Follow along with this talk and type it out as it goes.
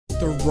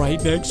They're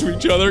right next to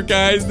each other,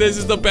 guys. This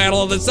is the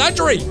battle of the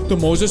century. The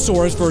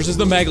Mosasaurus versus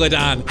the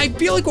Megalodon. I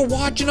feel like we're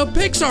watching a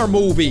Pixar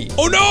movie.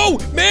 Oh no,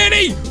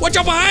 Manny, watch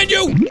out behind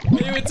you.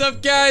 Hey, what's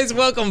up, guys?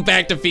 Welcome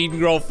back to Feed and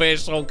Grow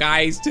Fish. So,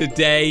 guys,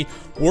 today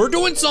we're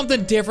doing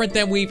something different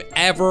than we've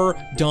ever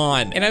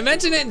done. And I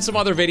mentioned it in some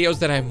other videos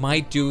that I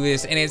might do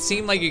this, and it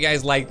seemed like you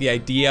guys liked the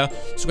idea.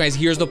 So, guys,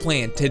 here's the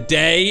plan.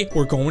 Today,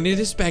 we're going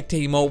into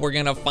spectate mode. We're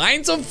gonna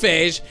find some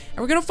fish, and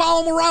we're gonna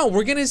follow them around.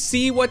 We're gonna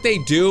see what they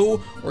do.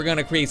 We're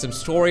gonna create some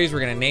stories. We're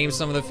gonna name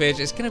some of the fish.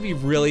 It's gonna be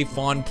really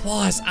fun.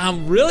 Plus,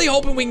 I'm really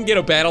hoping we can get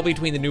a battle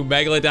between the new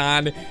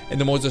Megalodon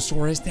and the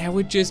Mosasaurus. That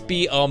would just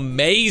be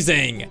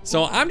amazing.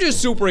 So, I'm just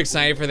super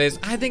excited for this.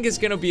 I think it's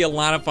gonna be a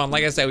lot of fun.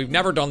 Like I said, we've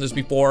never done this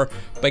before.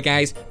 But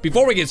guys,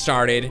 before we get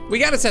started, we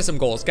gotta set some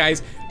goals.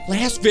 Guys,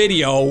 last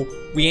video,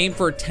 we aimed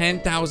for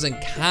 10,000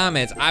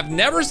 comments. I've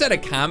never set a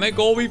comment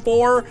goal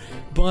before,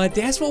 but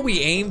that's what we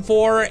aim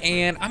for,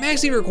 and I'm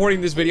actually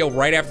recording this video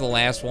right after the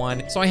last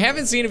one, so I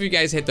haven't seen if you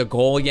guys hit the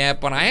goal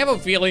yet, but I have a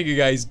feeling you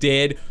guys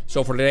did.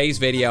 So for today's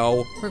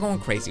video, we're going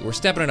crazy. We're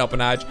stepping it up a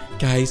notch.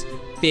 Guys,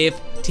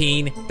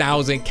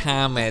 15,000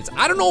 comments.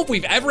 I don't know if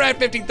we've ever had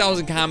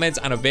 15,000 comments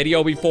on a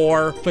video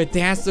before, but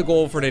that's the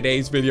goal for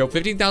today's video.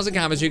 15,000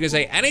 comments. You can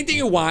say anything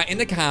you want in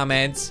the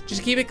comments.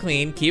 Just keep it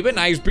clean, keep it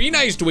nice, be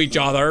nice to each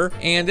other.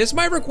 And this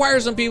might require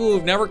some people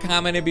who've never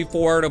commented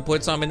before to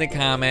put some in the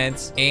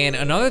comments. And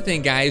another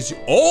thing, guys,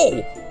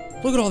 oh,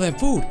 look at all that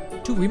food.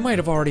 Dude, we might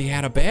have already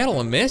had a battle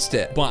and missed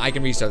it. But I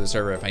can restart the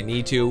server if I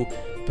need to.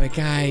 But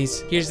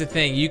guys, here's the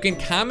thing. You can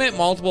comment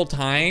multiple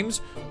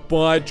times,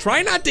 but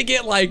try not to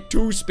get like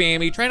too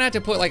spammy. Try not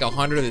to put like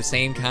 100 of the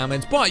same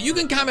comments, but you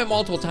can comment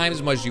multiple times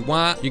as much as you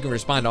want. You can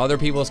respond to other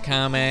people's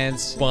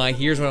comments, but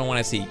here's what I want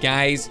to see.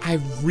 Guys, I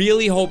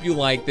really hope you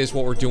like this,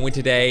 what we're doing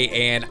today,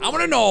 and I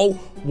want to know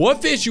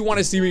what fish you want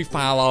to see me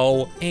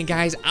follow. And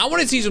guys, I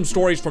want to see some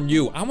stories from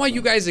you. I want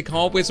you guys to come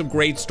up with some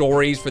great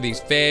stories for these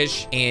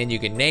fish, and you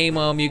can name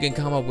them. You can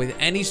come up with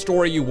any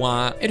story you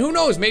want, and who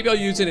knows, maybe I'll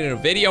use it in a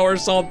video or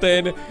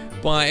something.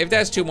 But if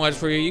that's too much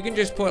for you, you can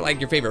just put like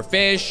your favorite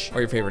fish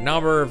or your favorite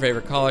number or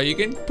favorite color. You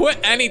can put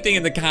anything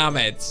in the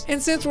comments.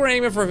 And since we're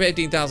aiming for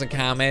 15,000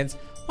 comments,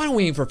 why don't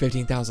we aim for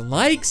 15,000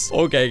 likes?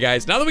 Okay,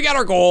 guys, now that we got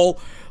our goal,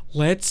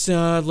 let's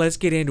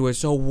get into it.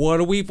 So what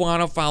do we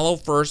want to follow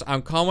first?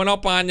 I'm coming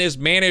up on this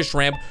mantis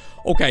shrimp.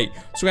 Okay,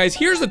 so guys,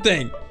 here's the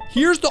thing.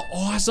 Here's the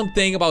awesome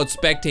thing about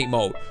spectate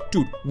mode.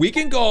 Dude, we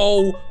can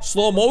go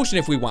slow motion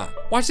if we want.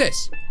 Watch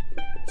this.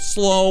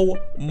 Slow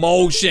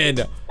motion.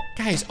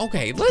 Guys,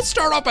 okay, let's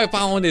start off by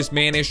following this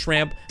mantis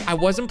shrimp. I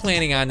wasn't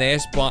planning on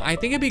this, but I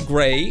think it'd be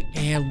great.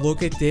 And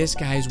look at this,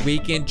 guys. We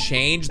can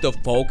change the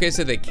focus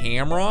of the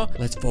camera.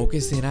 Let's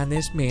focus in on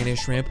this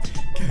mantis shrimp.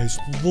 Guys,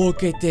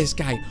 look at this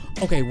guy.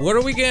 Okay, what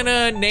are we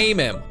gonna name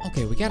him?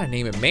 Okay, we gotta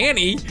name him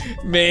Manny.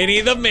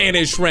 Manny the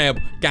mantis shrimp.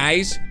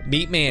 Guys,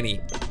 meet Manny.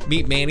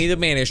 Meet Manny the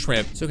mantis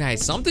shrimp. So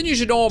guys, something you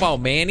should know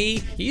about Manny,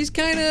 he's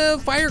kind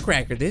of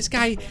firecracker. This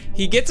guy,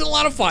 he gets in a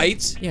lot of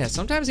fights. Yeah,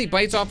 sometimes he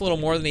bites off a little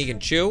more than he can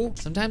chew.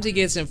 Sometimes he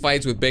gets in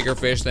fights with bigger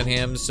fish than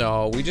him,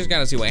 so we just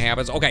gotta see what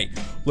happens. Okay,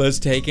 let's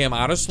take him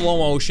out of slow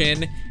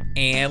motion,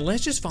 and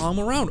let's just follow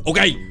him around.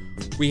 Okay,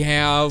 we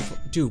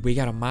have, dude, we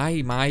got a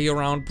mahi-mahi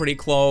around pretty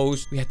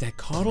close. We got that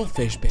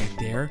cuttlefish back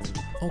there.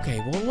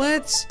 Okay, well,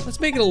 let's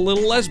make it a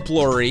little less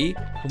blurry.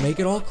 We'll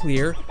make it all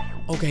clear.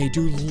 Okay,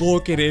 dude,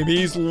 look at him.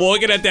 He's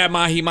looking at that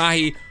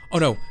mahi-mahi. Oh,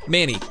 no,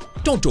 Manny,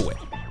 don't do it.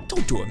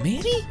 Don't do it,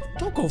 Manny.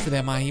 Don't go for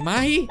that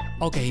mahi-mahi.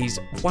 Okay, he's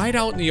wide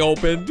out in the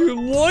open. Dude,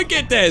 look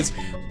at this.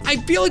 I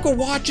feel like we're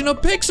watching a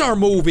Pixar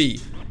movie.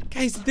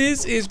 Guys,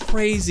 this is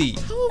crazy.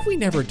 How have we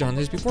never done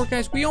this before,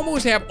 guys? We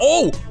almost have.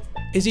 Oh,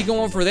 is he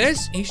going for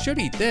this? He should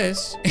eat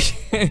this.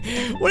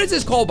 What is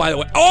this called, by the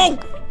way? Oh!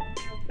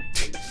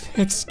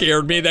 That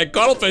scared me. That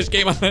cuttlefish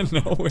came out of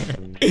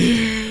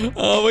nowhere.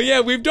 But yeah,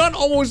 we've done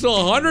almost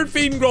 100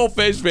 Feed and Grow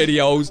Fish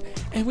videos,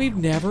 and we've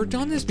never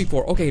done this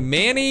before. Okay,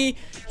 Manny,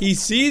 he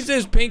sees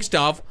this pink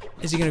stuff.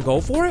 Is he gonna go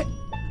for it?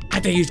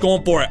 I think he's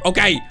going for it.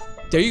 Okay,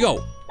 there you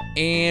go.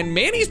 And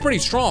Manny's pretty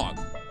strong.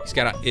 He's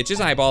gotta itch his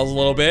eyeballs a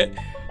little bit.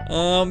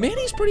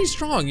 Manny's pretty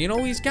strong. You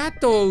know, he's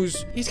got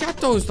those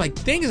like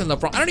things in the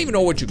front. I don't even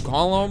know what you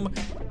call them,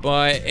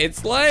 but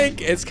it's kind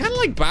of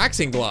like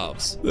boxing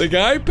gloves. The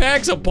guy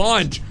packs a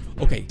punch.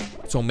 Okay,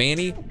 so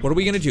Manny, what are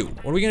we gonna do?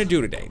 What are we gonna do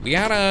today? We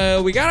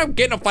gotta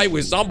get in a fight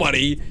with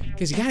somebody,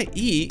 because you gotta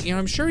eat. You know,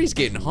 I'm sure he's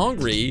getting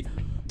hungry.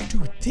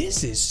 Dude,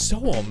 this is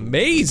so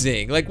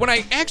amazing. Like, when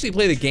I actually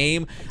play the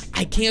game,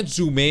 I can't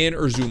zoom in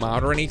or zoom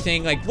out or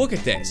anything. Like, look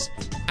at this.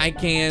 I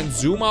can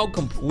zoom out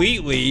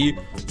completely,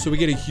 so we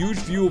get a huge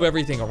view of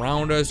everything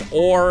around us,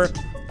 or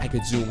I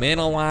could zoom in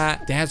a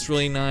lot. That's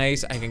really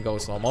nice. I can go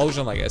slow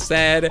motion, like I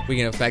said. We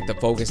can affect the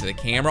focus of the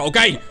camera.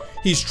 Okay,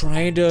 he's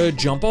trying to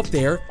jump up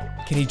there.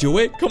 Can he do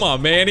it? Come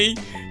on, Manny.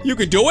 You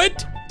can do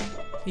it.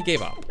 He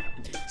gave up.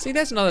 See,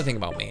 that's another thing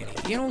about Manny.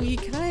 You know, he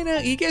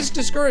gets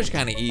discouraged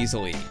kind of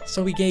easily.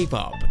 So he gave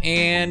up.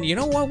 And you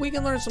know what? We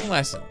can learn some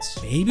lessons.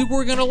 Maybe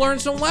we're gonna learn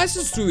some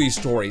lessons through these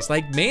stories.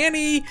 Like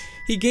Manny,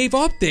 he gave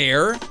up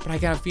there, but I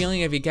got a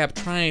feeling if he kept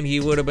trying, he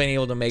would have been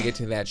able to make it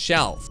to that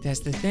shelf. That's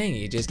the thing,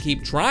 you just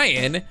keep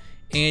trying,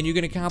 and you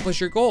can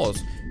accomplish your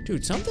goals.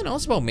 Dude, something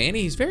else about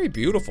Manny, he's very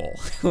beautiful.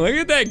 Look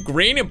at that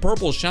green and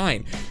purple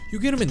shine. You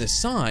get him in the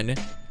sun,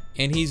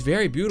 and he's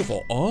very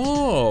beautiful.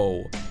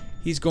 Oh,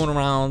 he's going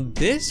around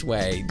this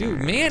way.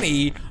 Dude,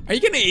 Manny, are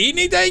you gonna eat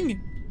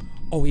anything?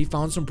 Oh, he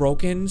found some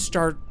broken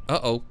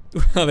uh-oh.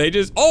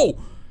 Oh,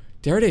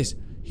 there it is.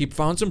 He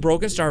found some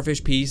broken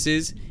starfish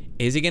pieces.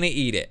 Is he gonna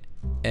eat it?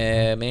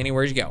 Manny,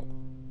 where'd you go?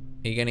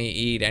 Are you gonna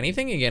eat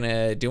anything? Are you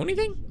gonna do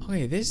anything?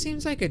 Okay, this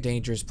seems like a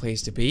dangerous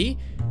place to be.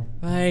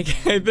 Like,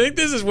 I think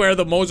this is where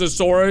the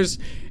Mosasaurus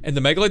and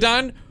the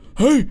Megalodon.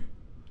 Hey,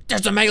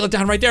 there's a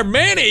Megalodon right there.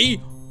 Manny,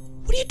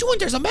 what are you doing?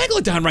 There's a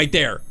Megalodon right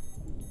there.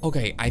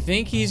 Okay, I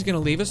think he's gonna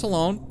leave us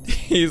alone.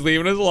 He's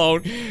leaving us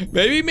alone.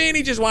 Maybe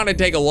Manny just wanted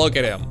to take a look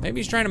at him. Maybe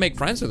he's trying to make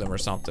friends with him or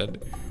something.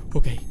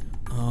 Okay,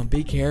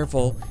 be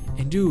careful.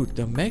 And dude,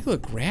 the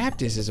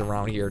Megalograptus is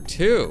around here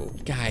too.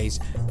 Guys,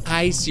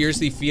 I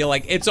seriously feel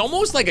like it's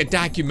almost like a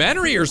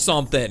documentary or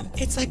something.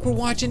 It's like we're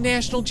watching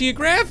National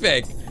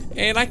Geographic.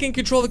 And I can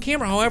control the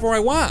camera however I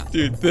want.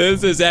 Dude,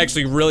 this is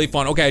actually really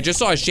fun. Okay, I just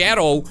saw a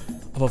shadow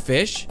of a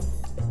fish.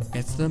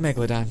 It's the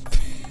Megalodon.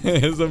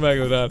 It's the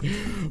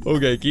Megalodon.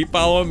 Okay, keep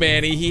following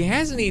Manny. He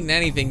hasn't eaten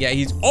anything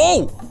yet.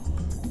 Oh!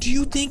 Do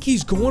you think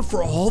he's going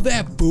for all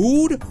that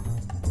food?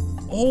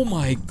 Oh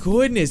my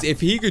goodness. If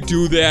he could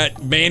do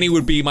that, Manny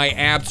would be my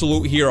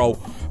absolute hero.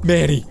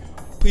 Manny,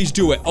 please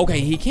do it.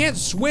 Okay, he can't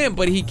swim,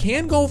 but he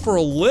can go for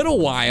a little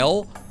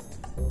while.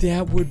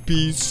 That would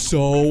be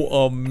so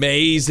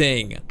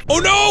amazing. Oh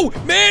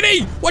no,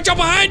 Manny, watch out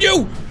behind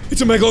you.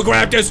 It's a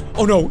Megalograptus.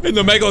 Oh no, and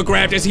the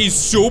Megalograptus, he's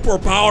super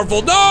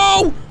powerful.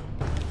 No!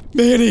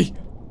 Manny.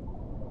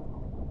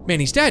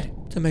 Manny's dead.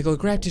 The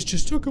Megalograptus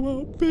just took him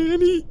out,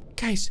 Manny.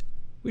 Guys,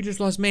 we just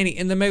lost Manny,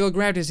 and the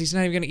Megalograptus, he's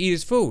not even gonna eat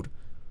his food.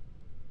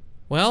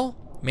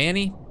 Well,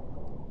 Manny,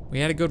 we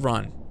had a good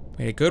run.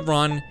 We had a good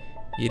run.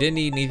 You didn't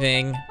eat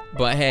anything,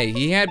 but hey,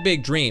 he had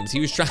big dreams. He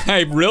was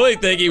I really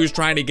think he was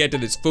trying to get to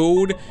this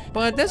food,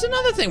 but that's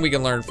another thing we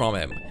can learn from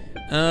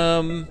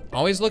him.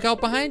 Always look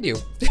out behind you.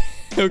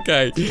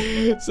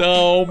 Okay,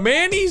 so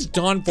Manny's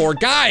done for.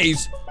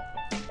 Guys,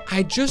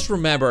 I just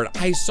remembered,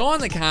 I saw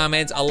in the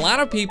comments, a lot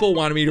of people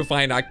wanted me to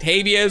find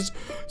Octavius,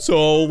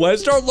 so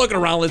let's start looking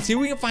around. Let's see if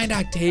we can find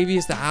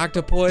Octavius the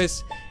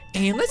octopus.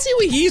 And let's see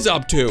what he's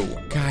up to.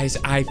 Guys,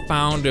 I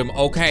found him.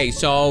 Okay,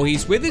 so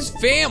he's with his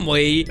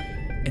family.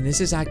 And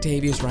this is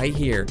Octavius right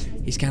here.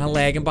 He's kind of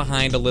lagging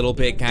behind a little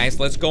bit, guys.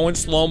 Let's go in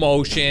slow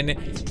motion.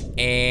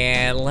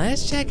 And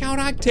let's check out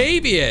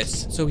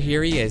Octavius. So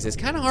here he is. It's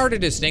kind of hard to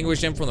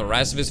distinguish him from the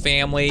rest of his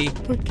family.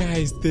 But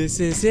guys, this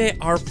is it.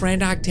 Our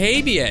friend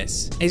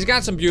Octavius. He's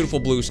got some beautiful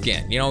blue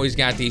skin. You know, he's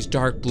got these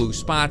dark blue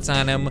spots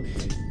on him.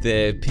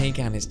 The pink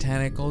on his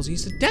tentacles.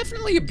 He's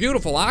definitely a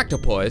beautiful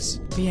octopus.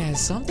 But yeah,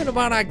 something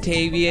about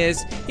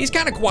Octavius. He's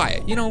kind of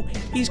quiet. You know,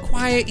 he's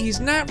quiet. He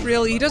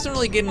doesn't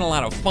really get in a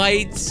lot of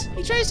fights.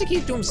 He tries to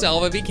keep to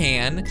himself if he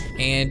can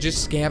and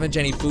just scavenge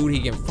any food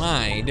he can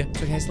find.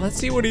 So guys, let's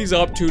see what he's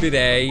up to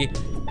today.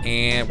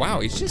 And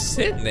wow, he's just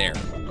sitting there.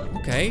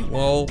 Okay,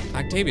 well,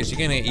 Octavius, you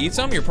gonna eat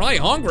something? You're probably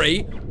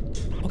hungry.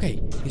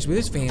 Okay, he's with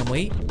his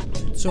family.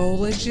 So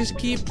let's just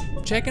keep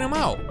checking him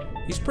out.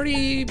 He's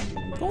going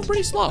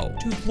pretty slow.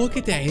 Dude, look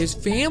at that. His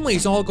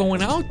family's all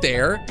going out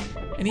there,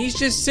 and he's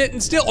just sitting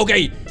still.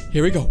 Okay,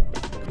 here we go.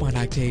 Come on,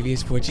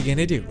 Octavius, what you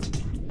gonna do?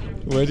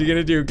 What you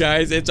gonna do,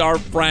 guys? It's our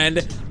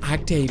friend,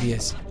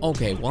 Octavius.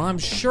 Okay, well, I'm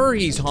sure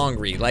he's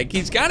hungry. Like,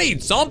 he's gotta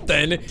eat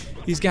something.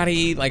 He's gotta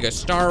eat, like, a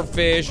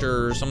starfish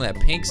or some of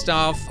that pink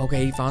stuff.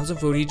 Okay, he found some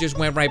food. He just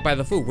went right by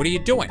the food. What are you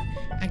doing?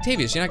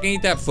 Octavius, you're not gonna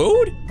eat that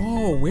food?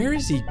 Oh, where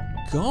is he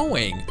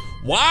going?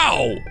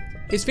 Wow!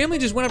 His family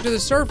just went up to the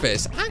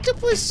surface.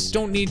 Octopus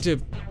don't need to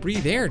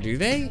breathe air, do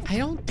they? I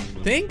don't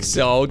think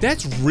so.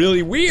 That's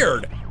really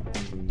weird.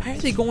 Why are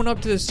they going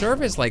up to the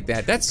surface like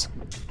that?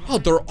 Oh,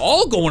 they're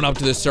all going up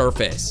to the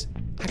surface.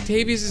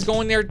 Octavius is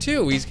going there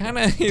too. He's kind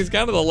of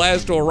the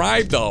last to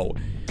arrive though.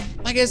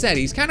 Like I said,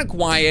 he's kind of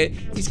quiet.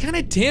 He's kind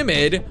of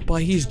timid,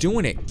 but he's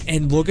doing it.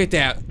 And look at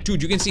that.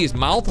 Dude, you can see his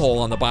mouth hole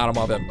on the bottom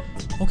of him.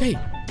 Okay,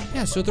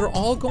 yeah, so they're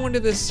all going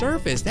to the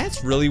surface.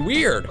 That's really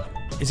weird.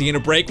 Is he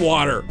gonna break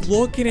water?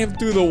 Look at him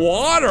through the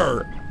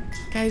water.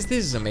 Guys,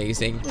 this is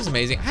amazing. This is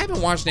amazing. I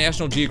haven't watched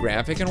National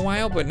Geographic in a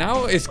while, but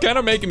now it's kind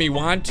of making me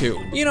want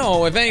to. You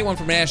know, if anyone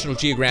from National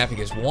Geographic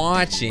is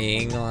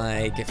watching,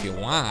 like, if you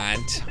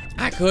want,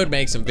 I could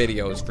make some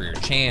videos for your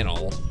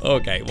channel.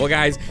 Okay, well,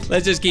 guys,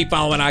 let's just keep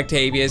following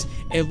Octavius.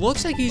 It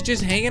looks like he's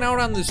just hanging out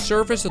on the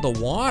surface of the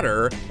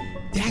water.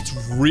 That's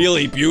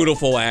really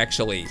beautiful,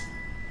 actually.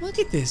 Look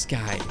at this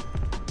guy.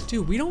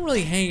 Dude, we don't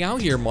really hang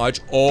out here much.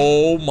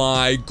 Oh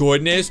my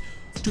goodness.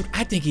 Dude,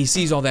 I think he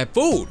sees all that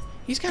food.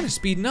 He's kind of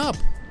speeding up.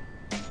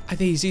 I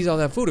think he sees all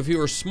that food. If he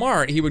were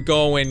smart, he would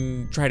go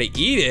and try to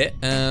eat it.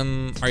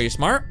 Are you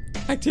smart?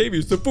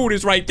 Octavius, the food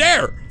is right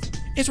there.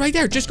 It's right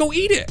there. Just go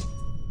eat it.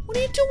 What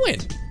are you doing?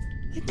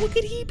 Like, what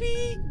could he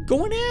be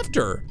going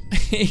after?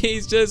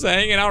 He's just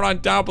hanging out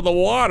on top of the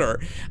water.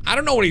 I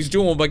don't know what he's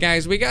doing, but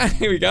guys, we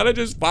gotta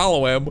just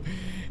follow him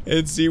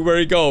and see where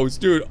he goes.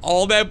 Dude,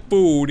 all that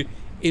food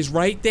is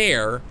right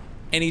there,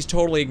 and he's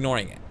totally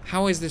ignoring it.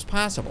 How is this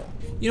possible?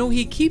 You know,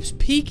 he keeps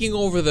peeking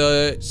over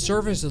the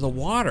surface of the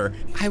water.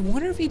 I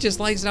wonder if he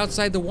just likes it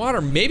outside the water.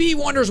 Maybe he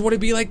wonders what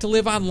it'd be like to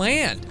live on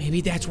land.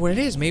 Maybe that's what it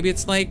is. Maybe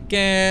it's like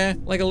a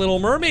Little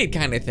Mermaid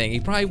kind of thing. He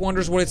probably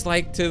wonders what it's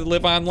like to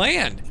live on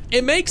land.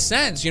 It makes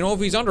sense, you know, if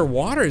he's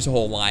underwater his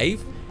whole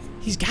life,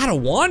 he's gotta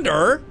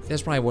wonder.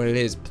 That's probably what it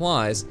is.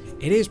 Plus,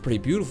 it is pretty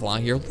beautiful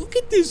out here. Look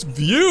at this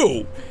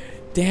view.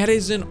 That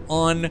is an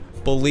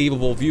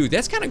unbelievable view.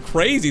 That's kind of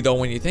crazy though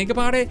when you think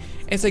about it.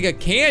 It's like a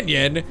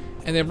canyon,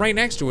 and then right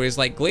next to it is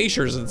like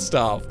glaciers and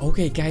stuff.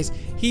 Okay, guys,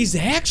 he's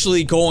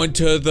actually going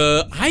to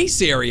the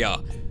ice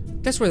area.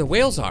 That's where the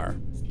whales are.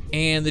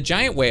 And the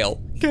giant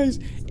whale. Guys,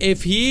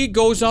 if he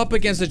goes up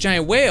against the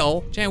giant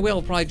whale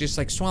will probably just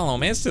like swallow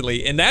him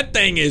instantly. And that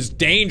thing is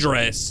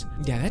dangerous.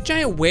 Yeah, that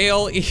giant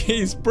whale,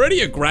 he's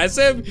pretty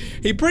aggressive.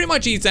 He pretty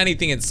much eats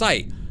anything in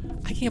sight.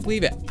 I can't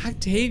believe it.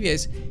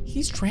 Octavius,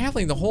 he's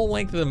traveling the whole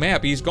length of the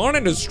map. He's gone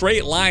in a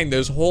straight line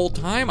this whole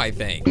time, I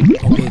think.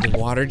 Okay, the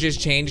water just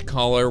changed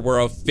color.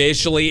 We're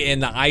officially in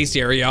the ice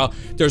area.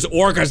 There's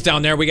orcas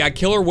down there. We got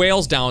killer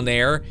whales down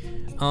there.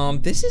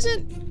 This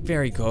isn't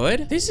very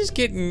good. This is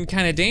getting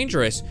kind of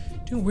dangerous.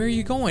 Dude, where are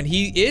you going?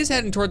 He is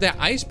heading toward that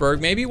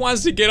iceberg. Maybe he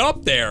wants to get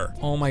up there.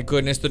 Oh my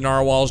goodness, the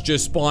narwhals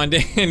just spawned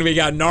in. We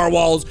got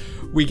narwhals,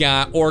 we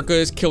got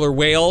orcas, killer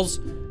whales.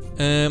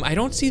 I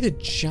don't see the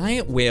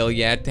giant whale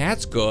yet.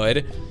 That's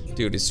good.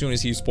 Dude, as soon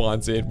as he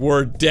spawns in,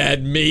 we're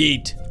dead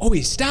meat. Oh,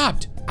 he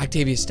stopped.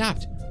 Octavius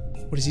stopped.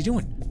 What is he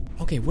doing?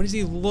 Okay, what is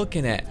he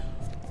looking at?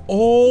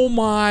 Oh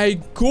my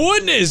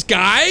goodness,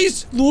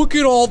 guys. Look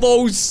at all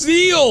those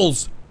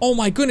seals. Oh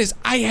my goodness,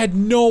 I had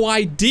no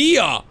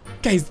idea.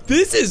 Guys,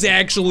 this is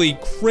actually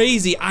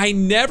crazy. I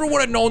never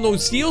would have known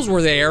those seals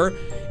were there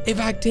if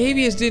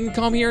Octavius didn't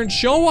come here and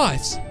show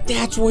us.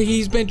 That's what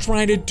he's been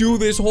trying to do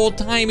this whole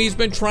time. He's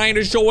been trying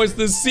to show us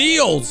the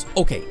seals.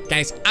 Okay,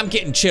 guys, I'm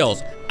getting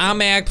chills.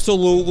 I'm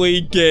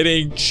absolutely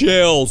getting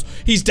chills.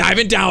 He's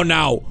diving down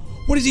now.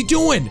 What is he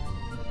doing?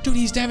 Dude,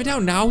 he's diving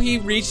down. Now he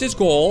reached his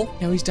goal.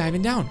 Now he's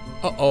diving down.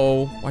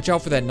 Uh-oh. Watch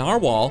out for that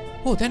narwhal.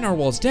 Oh, that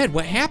narwhal's dead.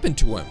 What happened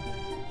to him?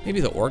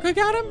 Maybe the orca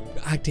got him?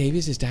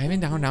 Octavius is diving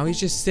down. Now he's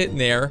just sitting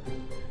there.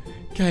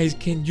 Guys,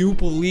 can you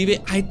believe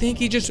it? I think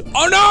he just...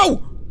 Oh,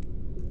 no!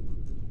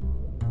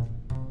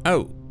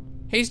 Oh,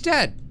 he's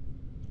dead.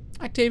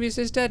 Octavius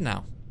is dead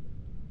now.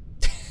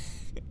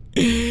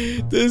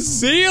 The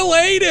seal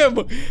ate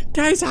him.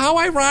 Guys, how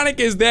ironic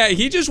is that?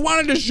 He just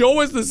wanted to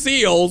show us the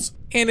seals,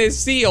 and his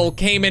seal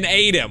came and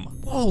ate him.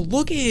 Whoa,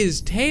 look at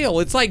his tail.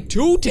 It's like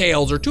two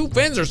tails or two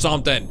fins or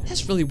something.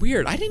 That's really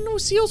weird. I didn't know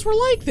seals were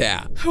like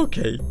that.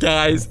 Okay,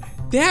 guys,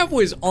 that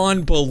was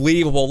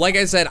unbelievable. Like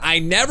I said, I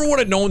never would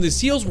have known the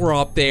seals were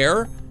up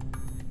there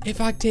if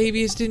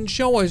Octavius didn't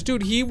show us.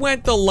 Dude, he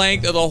went the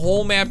length of the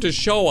whole map to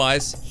show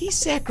us. He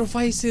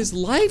sacrificed his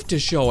life to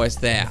show us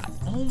that.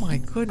 Oh my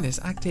goodness,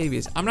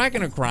 Octavius. I'm not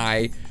gonna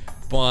cry,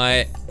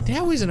 but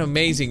that was an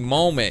amazing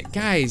moment.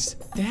 Guys,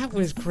 that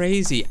was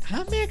crazy.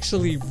 I'm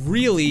actually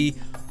really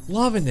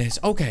loving this.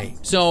 Okay,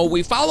 so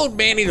we followed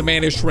Manny the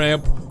Mantis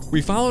Shrimp.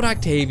 We followed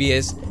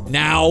Octavius.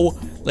 Now,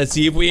 let's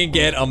see if we can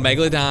get a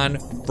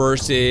Megalodon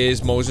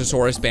versus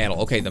Mosasaurus battle.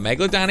 Okay, the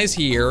Megalodon is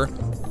here.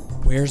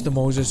 Where's the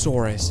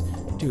Mosasaurus?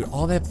 Dude,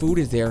 all that food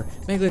is there.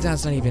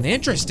 Megalodon's not even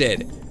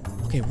interested.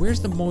 Okay,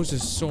 where's the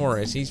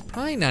Mosasaurus? He's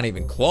probably not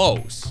even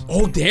close.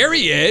 Oh, there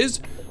he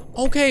is.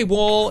 Okay,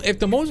 well, if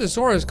the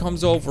Mosasaurus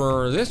comes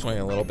over this way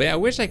a little bit, I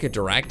wish I could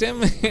direct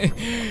him.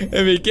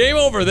 If he came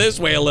over this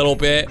way a little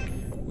bit,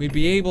 we'd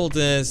be able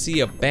to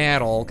see a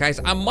battle. Guys,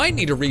 I might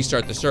need to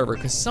restart the server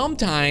because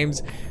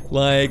sometimes,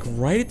 like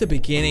right at the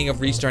beginning of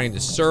restarting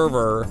the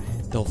server,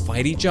 they'll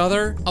fight each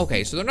other.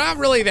 Okay, so they're not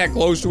really that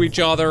close to each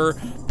other,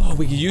 but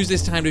we could use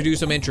this time to do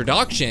some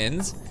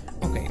introductions.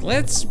 Okay,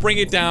 let's bring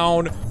it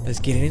down. Let's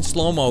get it in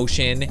slow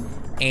motion.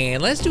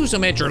 And let's do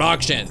some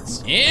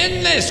introductions.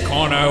 In this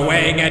corner,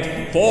 weighing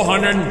at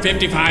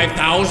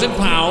 455,000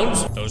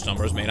 pounds, those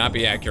numbers may not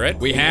be accurate,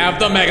 we have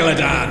the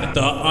Megalodon,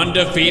 the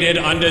undefeated,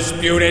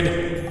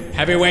 undisputed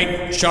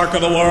heavyweight shark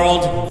of the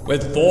world,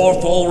 with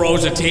 4 full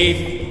rows of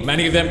teeth,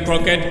 many of them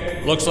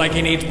crooked. Looks like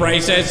he needs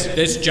braces.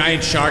 This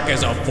giant shark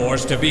is a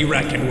force to be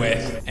reckoned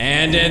with.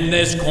 And in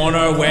this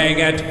corner,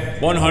 weighing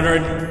at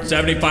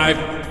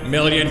 175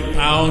 million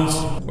pounds,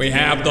 we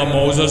have the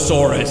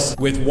Mosasaurus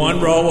with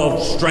 1 row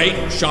of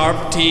straight,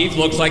 sharp teeth.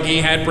 Looks like he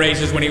had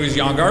braces when he was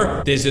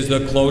younger. This is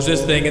the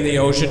closest thing in the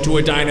ocean to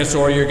a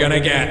dinosaur you're gonna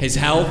get. His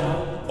health,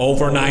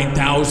 over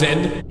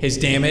 9,000. His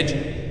damage,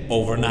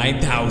 over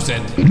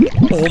 9,000.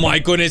 Oh my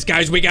goodness,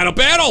 guys, we got a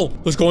battle.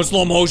 Let's go in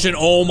slow motion.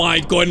 Oh my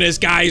goodness,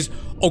 guys.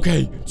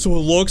 Okay, so it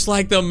looks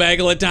like the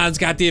Megalodon's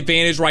got the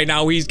advantage right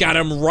now. He's got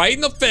him right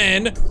in the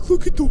fin.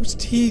 Look at those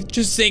teeth,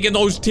 just sinking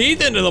those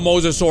teeth into the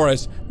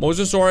Mosasaurus.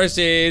 Mosasaurus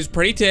is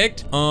pretty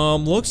ticked.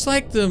 Looks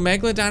like the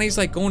Megalodon is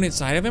like going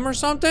inside of him or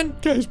something.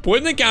 Guys, put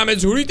in the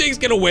comments, who do you think is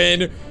gonna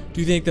win?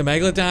 Do you think the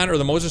Megalodon or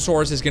the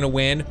Mosasaurus is gonna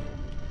win?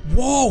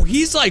 Whoa,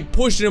 he's like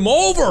pushing him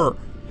over.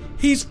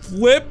 He's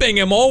flipping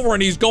him over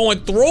and he's going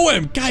through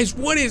him. Guys,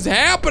 what is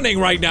happening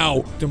right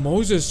now? The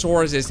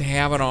Mosasaurus is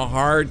having a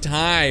hard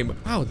time.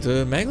 Wow,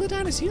 the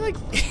Megalodon, is he like...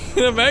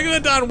 the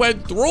Megalodon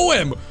went through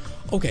him.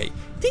 Okay,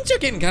 things are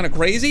getting kind of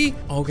crazy.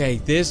 Okay,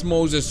 this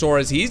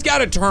Mosasaurus, he's got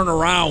to turn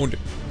around.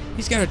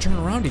 He's got to turn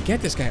around to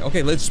get this guy.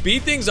 Okay, let's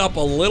speed things up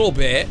a little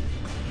bit.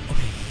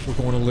 Okay, we're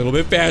going a little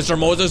bit faster,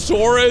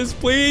 Mosasaurus,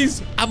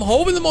 please. I'm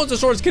hoping the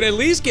Mosasaurus can at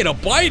least get a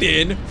bite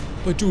in.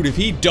 But dude, if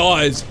he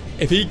does,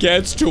 if he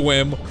gets to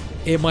him,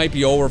 it might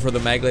be over for the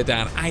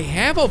Megalodon. I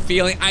have a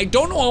feeling, I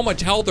don't know how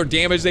much health or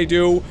damage they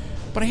do,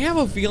 but I have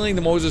a feeling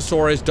the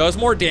Mosasaurus does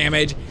more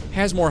damage,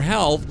 has more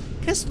health.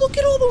 Guys, look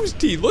at all those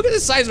teeth. Look at the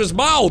size of his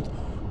mouth.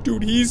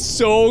 Dude, he's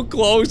so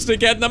close to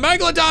getting the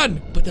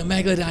Megalodon. But the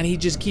Megalodon, he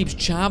just keeps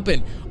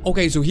chomping.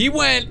 Okay, so he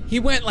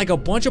went like a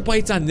bunch of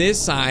bites on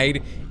this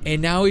side,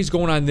 and now he's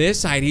going on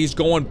this side. He's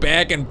going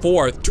back and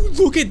forth. Dude,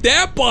 look at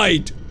that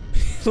bite.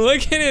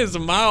 Look at his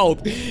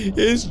mouth,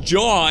 his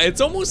jaw.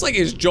 It's almost like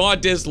his jaw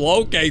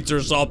dislocates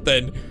or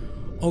something.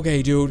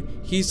 Okay, dude,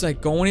 he's like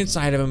going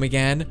inside of him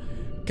again.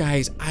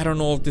 Guys, I don't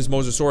know if this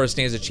Mosasaurus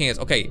stands a chance.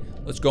 Okay,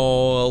 let's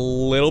go a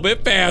little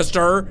bit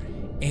faster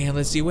and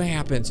let's see what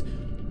happens.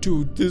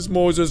 Dude, this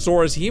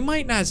Mosasaurus, he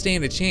might not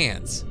stand a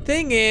chance.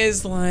 Thing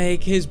is,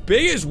 like, his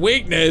biggest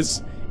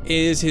weakness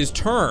is his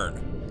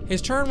turn.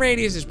 His turn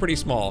radius is pretty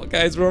small.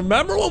 Guys,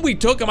 remember when we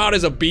took him out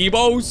as a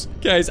Bibos?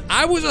 Guys,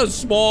 I was a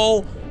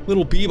small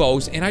little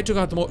Bibos, and I took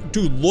out the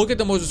dude, look at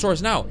the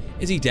Mosasaurus now.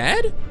 Is he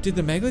dead? Did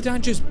the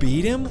Megalodon just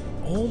beat him?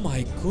 Oh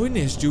my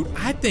goodness, dude.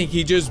 I think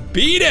he just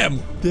beat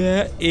him.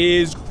 That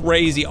is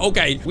crazy.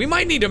 Okay, we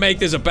might need to make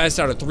this a best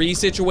out of 3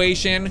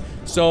 situation.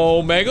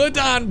 So,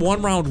 Megalodon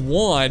won round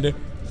 1.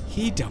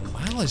 He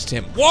demolished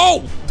him.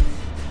 Whoa!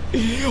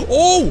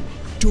 Oh!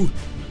 Dude,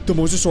 the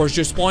Mosasaurus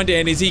just spawned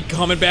in. Is he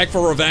coming back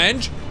for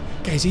revenge?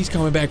 Guys, he's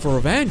coming back for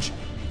revenge.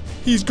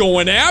 He's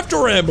going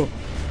after him.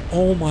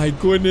 Oh my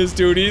goodness,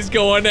 dude, he's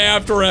going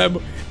after him.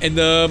 And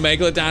the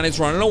Megalodon is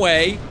running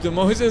away. The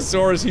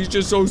Mosasaurus, he's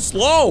just so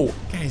slow.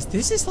 Guys,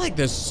 this is like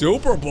the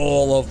Super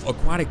Bowl of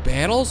aquatic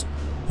battles.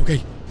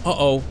 Okay,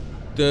 uh-oh.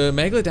 The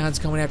Megalodon's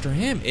coming after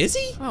him. Is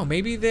he? Oh,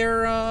 maybe they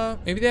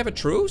have a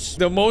truce?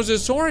 The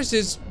Mosasaurus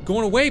is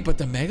going away, but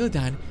the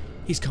Megalodon,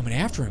 he's coming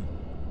after him.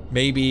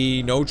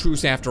 Maybe no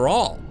truce after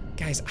all.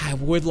 Guys, I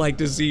would like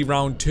to see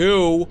round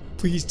 2.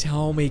 Please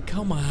tell me.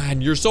 Come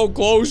on. You're so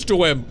close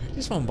to him.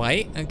 Just one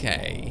bite?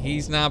 Okay.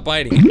 He's not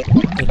biting.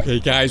 Okay,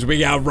 guys. We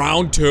got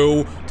round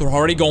 2. They're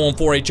already going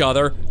for each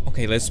other.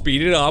 Okay, let's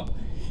speed it up.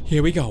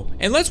 Here we go.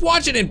 And let's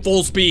watch it in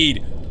full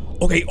speed.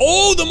 Okay.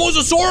 Oh, the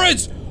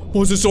Mosasaurus.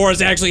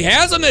 Mosasaurus actually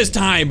has him this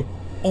time.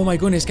 Oh, my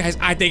goodness, guys.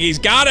 I think he's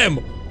got him.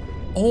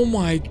 Oh,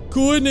 my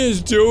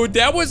goodness, dude.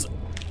 That was...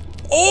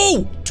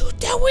 Oh, dude,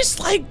 that was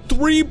like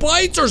 3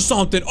 bites or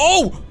something.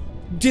 Oh,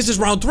 this is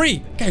round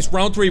 3. Guys,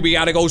 round 3, we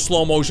gotta go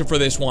slow motion for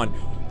this one.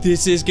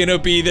 This is gonna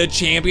be the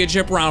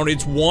championship round.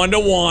 It's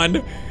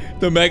 1-1.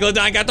 The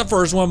Megalodon got the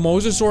first one.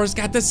 Mosasaurus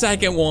got the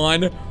second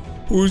one.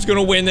 Who's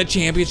gonna win the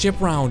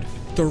championship round?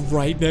 They're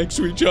right next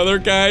to each other,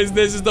 guys.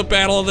 This is the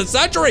battle of the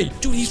century.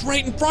 Dude, he's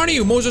right in front of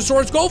you.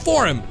 Mosasaurus, go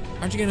for him.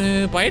 Aren't you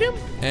gonna bite him?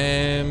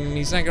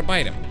 He's not gonna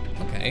bite him.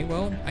 Okay,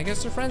 well, I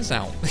guess they're friends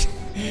now.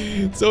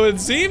 So it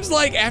seems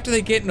like after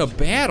they get in a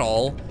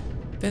battle,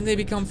 then they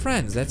become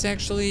friends. That's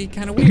actually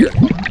kind of weird.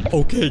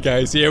 Okay,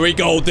 guys, here we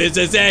go. This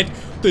is it.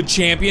 The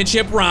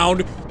championship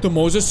round. The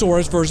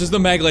Mosasaurus versus the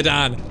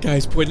Megalodon.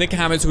 Guys, put in the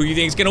comments who you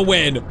think is gonna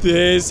win.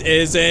 This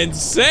is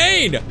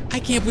insane. I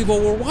can't believe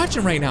what we're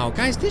watching right now.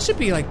 Guys, this should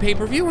be like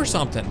pay-per-view or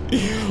something.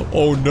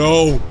 Oh,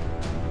 no.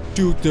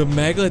 Dude, the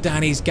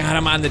Megalodon, he's got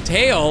him on the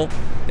tail.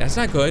 That's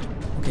not good.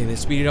 Okay,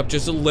 let's speed it up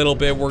just a little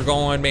bit. We're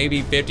going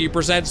maybe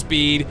 50%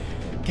 speed.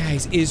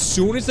 Guys, as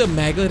soon as the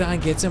Megalodon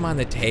gets him on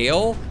the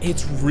tail,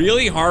 it's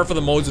really hard for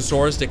the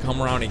Mosasaurus to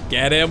come around and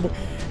get him.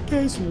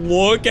 Guys,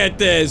 look at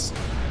this.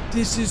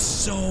 This is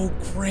so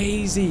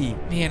crazy.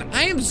 Man,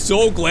 I am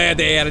so glad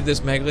they added this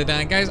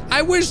Megalodon, guys.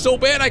 I wish so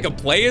bad I could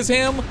play as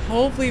him.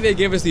 Hopefully they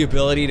give us the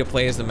ability to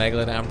play as the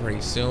Megalodon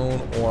pretty soon,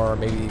 or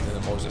maybe even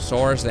the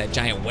Mosasaurus, that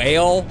giant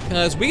whale,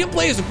 because we can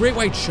play as a great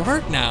white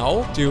shark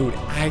now. Dude,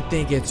 I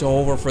think it's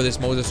over for this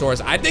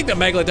Mosasaurus. I think the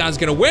Megalodon's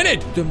gonna win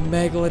it. The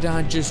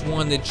Megalodon just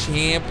won the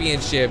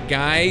championship,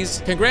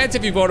 guys. Congrats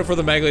if you voted for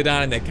the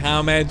Megalodon in the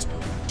comments.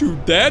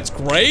 Dude, that's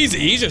crazy.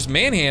 He's just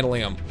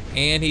manhandling him.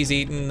 And he's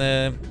eating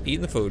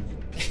the food.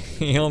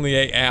 He only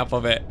ate half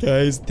of it.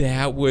 Guys,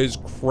 that was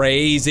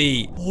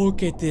crazy.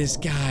 Look at this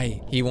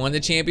guy. He won the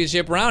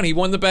championship round. He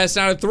won the best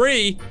out of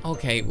 3.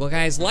 Okay, well,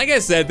 guys, like I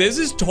said, this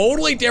is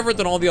totally different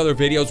than all the other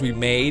videos we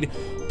made.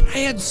 But I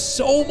had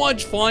so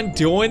much fun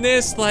doing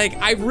this. Like,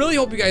 I really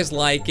hope you guys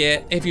like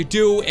it. If you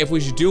do, if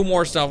we should do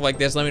more stuff like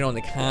this, let me know in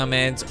the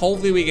comments.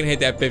 Hopefully we can hit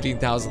that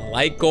 15,000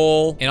 like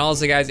goal. And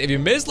also, guys, if you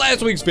missed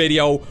last week's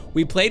video,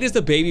 we played as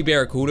the baby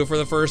barracuda for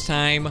the first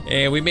time,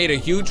 and we made a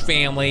huge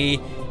family.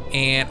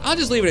 And I'll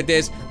just leave it at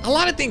this. A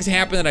lot of things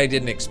happened that I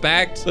didn't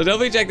expect. So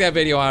definitely check that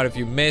video out if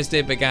you missed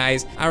it. But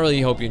guys, I really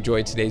hope you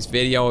enjoyed today's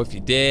video. If you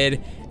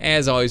did,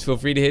 as always, feel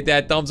free to hit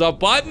that thumbs up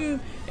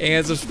button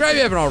and subscribe if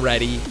you haven't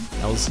already.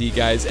 I will see you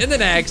guys in the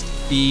next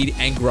Feed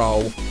and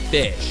Grow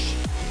Fish.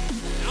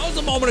 Now's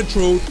the moment of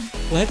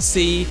truth. Let's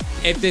see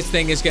if this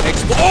thing is gonna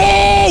explode.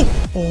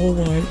 Oh! Oh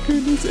my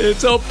goodness,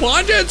 it's a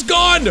Pungence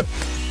gun!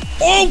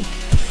 Oh!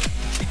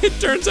 It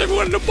turns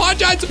everyone into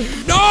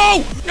Pungence!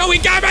 No! No, he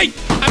got me!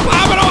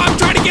 I'm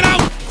trying to get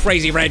out!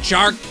 Crazy red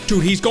shark.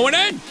 Dude, he's going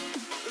in!